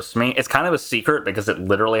very close to me. It's kind of a secret because it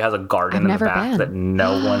literally has a garden in the back that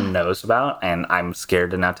no one knows about. And I'm scared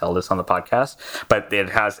to not tell this on the podcast. But it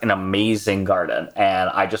has an amazing garden. And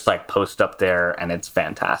I just post up there and it's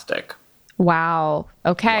fantastic. Wow.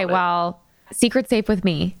 Okay. Well, secret safe with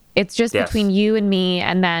me. It's just between you and me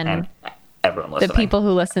and then... everyone listening. The people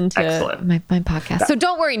who listen to my podcast. So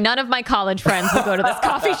don't worry, none of my college friends will go to this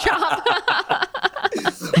coffee shop.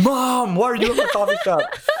 Mom, why are you in the coffee shop?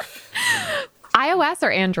 iOS or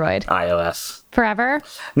Android? iOS. Forever?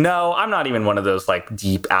 No, I'm not even one of those like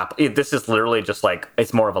deep app. This is literally just like,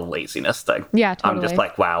 it's more of a laziness thing. Yeah, totally. I'm just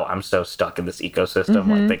like, wow, I'm so stuck in this ecosystem.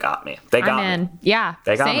 Like, they got me. They got me. Yeah,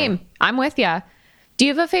 they got same. Me. I'm with you. Do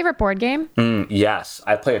you have a favorite board game? Yes.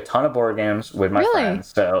 I play a ton of board games with my friends.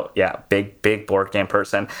 So yeah, big board game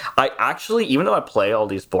person. I actually, even though I play all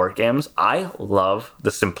these board games, I love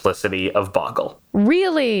the simplicity of Boggle.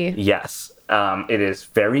 Really? Yes. It is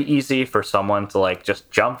very easy for someone to like just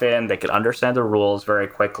jump in. They can understand the rules very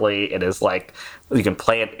quickly. It is like, you can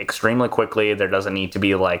play it extremely quickly. There doesn't need to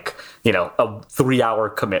be like, a 3-hour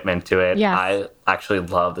commitment to it. Yes. I actually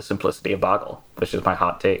love the simplicity of Boggle, which is my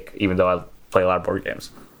hot take, even though I play a lot of board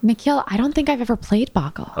games. Nikhil, I don't think I've ever played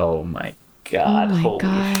Boggle. Oh my God.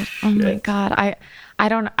 Oh my God.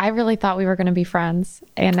 I really thought we were going to be friends,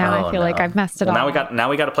 and now I feel like I've messed it up. Now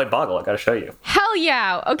we got to play Boggle. I got to show you. Hell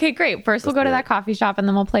yeah. Okay, great. First we'll go to that coffee shop and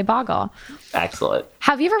then we'll play Boggle. Excellent.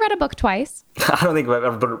 Have you ever read a book twice? I don't think I've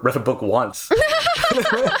ever read a book once.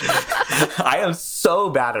 I am so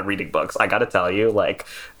bad at reading books. I got to tell you, like,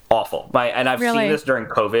 awful. And I've seen this during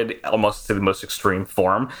COVID almost to the most extreme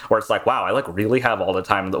form, where it's like, wow, I like really have all the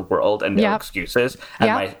time in the world and no excuses. And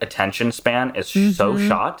my attention span is so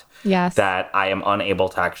shot that I am unable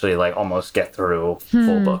to actually like almost get through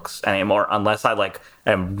full books anymore unless I like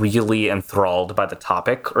am really enthralled by the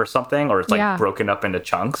topic or something, or it's like broken up into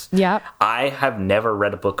chunks. I have never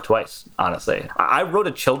read a book twice, honestly. I wrote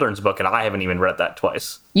a children's book and I haven't even read that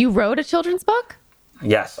twice. You wrote a children's book?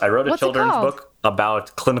 Yes, I wrote a children's book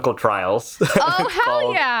about clinical trials. Oh,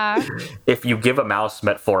 hell yeah. If You Give a Mouse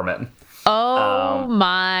Metformin. Oh,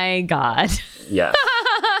 my God. Yes.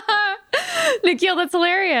 Nikhil, that's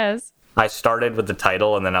hilarious. I started with the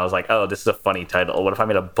title, and then I was like, oh, this is a funny title. What if I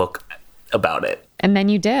made a book about it? And then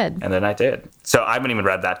you did. And then I did. So I haven't even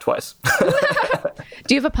read that twice.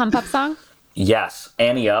 Do you have a pump-up song? Yes.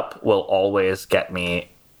 Annie Up will always get me.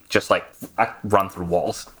 Just like I run through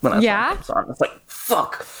walls when I song. It's like,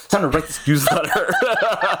 fuck, time to write this newsletter.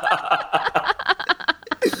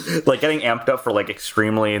 Like getting amped up for like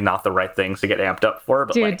extremely not the right things to get amped up for.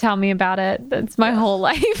 But dude, tell me about it. That's my whole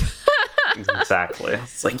life. Exactly.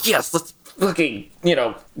 It's like, yes, let's fucking,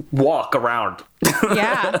 walk around.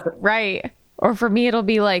 Yeah, right. Or for me, it'll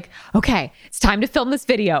be like, okay, it's time to film this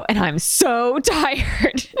video, and I'm so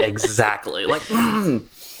tired. Exactly. Like,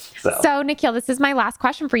 So, Nikhil, this is my last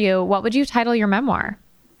question for you. What would you title your memoir?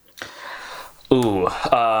 Ooh,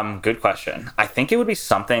 good question. I think it would be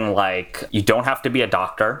something like, You Don't Have to Be a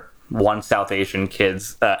Doctor, One South Asian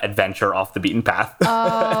Kid's Adventure Off the Beaten Path. Oh,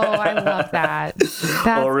 I love that.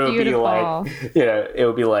 That's or it would beautiful. Be like, it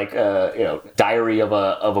would be like, Diary of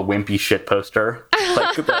a Wimpy Shit Poster.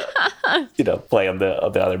 Like play on the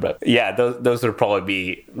other book. Yeah, those would probably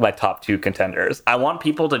be my top two contenders. I want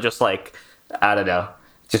people to just like, I don't know,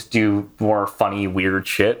 just do more funny, weird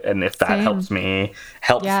shit. And if that helps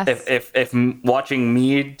if watching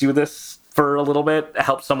me do this for a little bit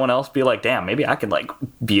helps someone else be like, damn, maybe I could like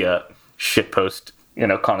be a shitpost,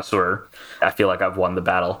 connoisseur. I feel like I've won the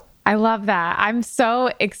battle. I love that. I'm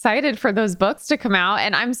so excited for those books to come out,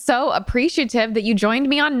 and I'm so appreciative that you joined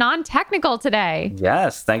me on Non-Technical today.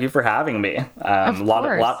 Yes, thank you for having me. A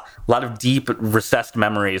lot of deep recessed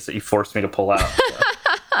memories that you forced me to pull out. So.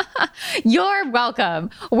 You're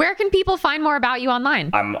welcome. Where can people find more about you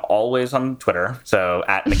online? I'm always on Twitter, so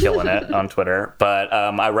 @Nikhilnet on Twitter. But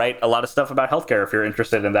I write a lot of stuff about healthcare if you're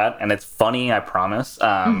interested in that, and it's funny, I promise.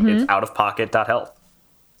 It's outofpocket.health.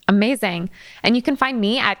 Amazing. And you can find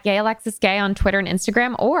me at GayAlexisGay on Twitter and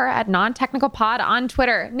Instagram, or at Non-Technical Pod on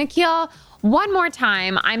Twitter. Nikhil, one more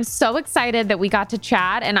time, I'm so excited that we got to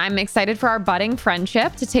chat, and I'm excited for our budding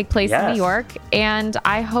friendship to take place in New York. And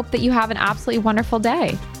I hope that you have an absolutely wonderful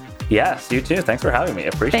day. Yes, you too. Thanks for having me. I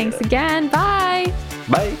appreciate it. Thanks again. Bye.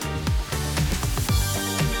 Bye.